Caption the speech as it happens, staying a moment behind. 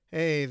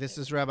Hey, this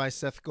is Rabbi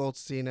Seth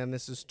Goldstein, and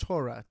this is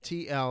Torah,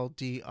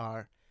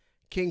 TLDR.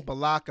 King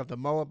Balak of the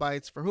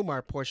Moabites, for whom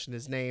our portion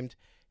is named,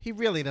 he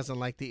really doesn't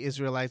like the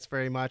Israelites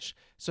very much,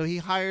 so he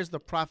hires the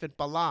prophet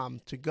Balaam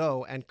to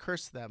go and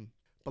curse them.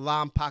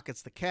 Balaam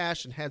pockets the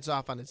cash and heads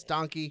off on his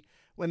donkey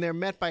when they're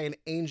met by an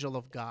angel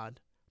of God.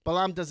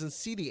 Balaam doesn't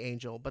see the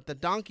angel, but the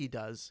donkey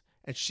does,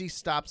 and she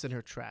stops in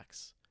her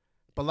tracks.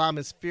 Balaam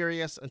is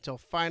furious until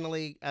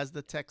finally, as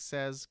the text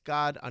says,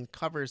 God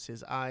uncovers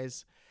his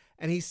eyes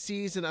and he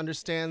sees and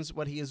understands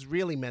what he is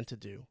really meant to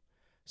do.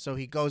 So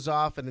he goes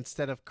off and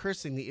instead of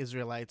cursing the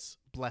Israelites,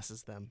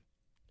 blesses them.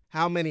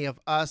 How many of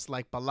us,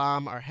 like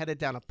Balaam, are headed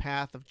down a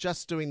path of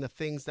just doing the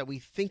things that we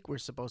think we're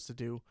supposed to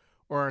do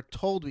or are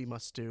told we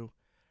must do,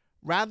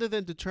 rather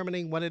than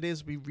determining what it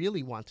is we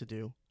really want to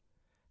do?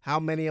 How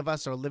many of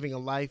us are living a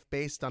life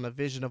based on a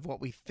vision of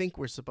what we think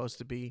we're supposed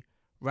to be,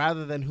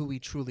 rather than who we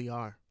truly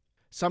are?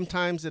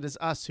 Sometimes it is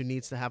us who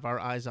needs to have our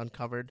eyes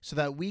uncovered so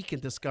that we can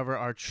discover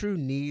our true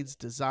needs,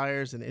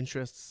 desires, and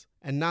interests,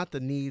 and not the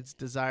needs,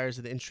 desires,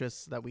 and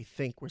interests that we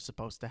think we're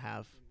supposed to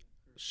have.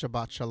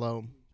 Shabbat Shalom.